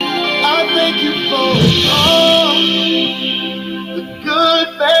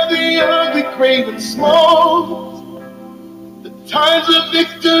and small, the times of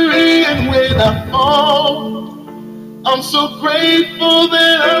victory and when I fall. I'm so grateful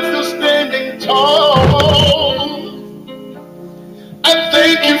that I'm still standing tall. I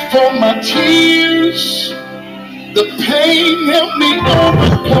thank you for my tears. The pain helped me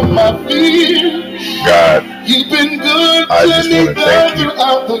overcome my fears. God, you've been good I just want to thank you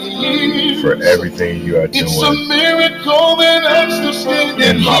throughout the years. for everything you are doing. It's a miracle that I'm still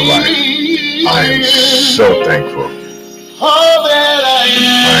standing in my life. I am so thankful. All that I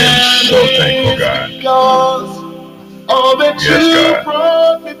am so thankful, God. All that Yes, you God.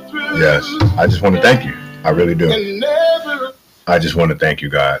 brought me through. Yes, I just want to thank you. I really do. And never I just want to thank you,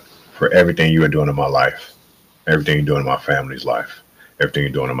 God, for everything you are doing in my life, everything you're doing in my family's life, everything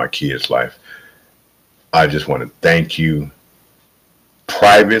you're doing in my kids' life. I just want to thank you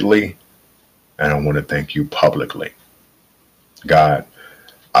privately, and I want to thank you publicly. God,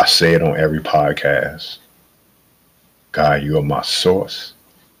 I say it on every podcast. God, you are my source.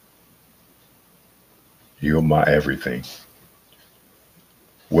 You are my everything.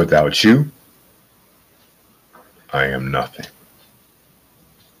 Without you, I am nothing.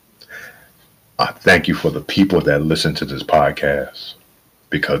 I thank you for the people that listen to this podcast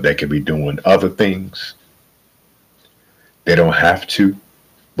because they could be doing other things. They don't have to,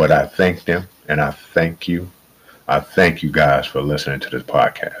 but I thank them and I thank you. I thank you guys for listening to this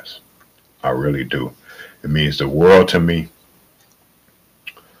podcast. I really do. It means the world to me.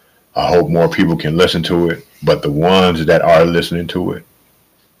 I hope more people can listen to it, but the ones that are listening to it,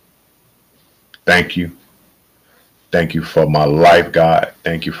 thank you. Thank you for my life, God.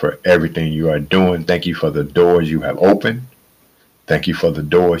 Thank you for everything you are doing. Thank you for the doors you have opened. Thank you for the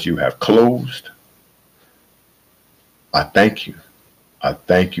doors you have closed. I thank you. I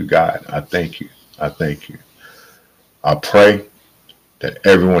thank you, God. I thank you. I thank you. I pray that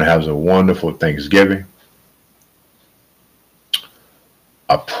everyone has a wonderful Thanksgiving.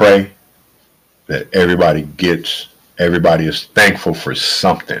 I pray that everybody is thankful for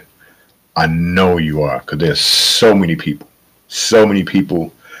something. I know you are, because there's so many people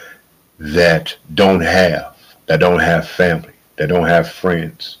that don't have family, that don't have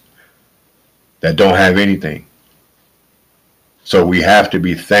friends, that don't have anything. So we have to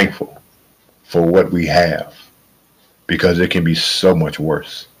be thankful for what we have, because it can be so much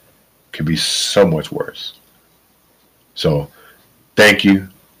worse. It can be so much worse. So thank you,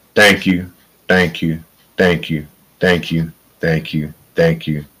 thank you, thank you, thank you, thank you, thank you, thank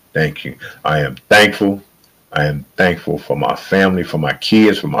you, thank you. I am thankful. I am thankful for my family, for my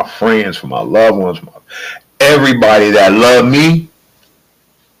kids, for my friends, for my loved ones, everybody that love me.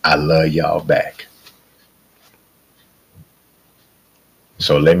 I love y'all back.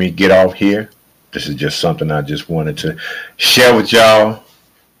 So let me get off here. This is just something I just wanted to share with y'all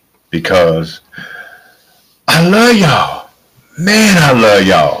because I love y'all. Man, I love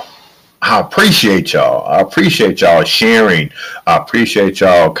y'all. I appreciate y'all. I appreciate y'all sharing. I appreciate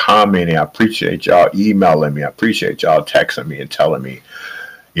y'all commenting. I appreciate y'all emailing me. I appreciate y'all texting me and telling me,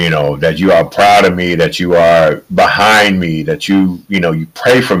 that you are proud of me, that you are behind me, that you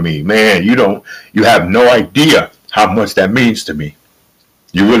pray for me. Man, you have no idea how much that means to me.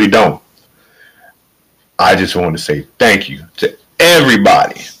 You really don't. I just want to say thank you to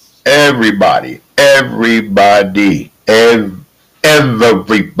everybody.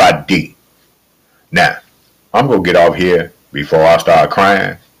 Now, I'm going to get off here before I start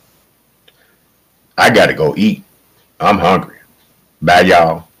crying. I got to go eat. I'm hungry. Bye,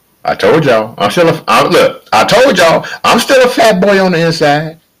 y'all. I told y'all. I told y'all I'm still a fat boy on the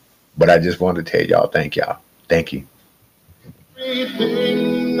inside. But I just wanted to tell y'all, thank y'all. Thank you.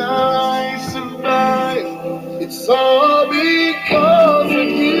 everything I survive, it's all because of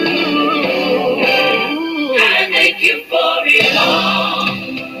you. I thank you for it all.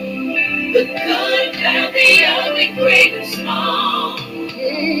 The good, bad, the ugly, great and small.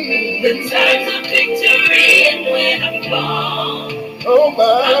 The times of victory and when I fall. Oh my.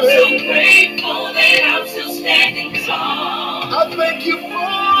 I'm so grateful that I'm still standing tall. I thank you for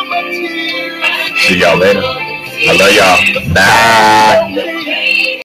my tears. See y'all later. I love y'all. Bye.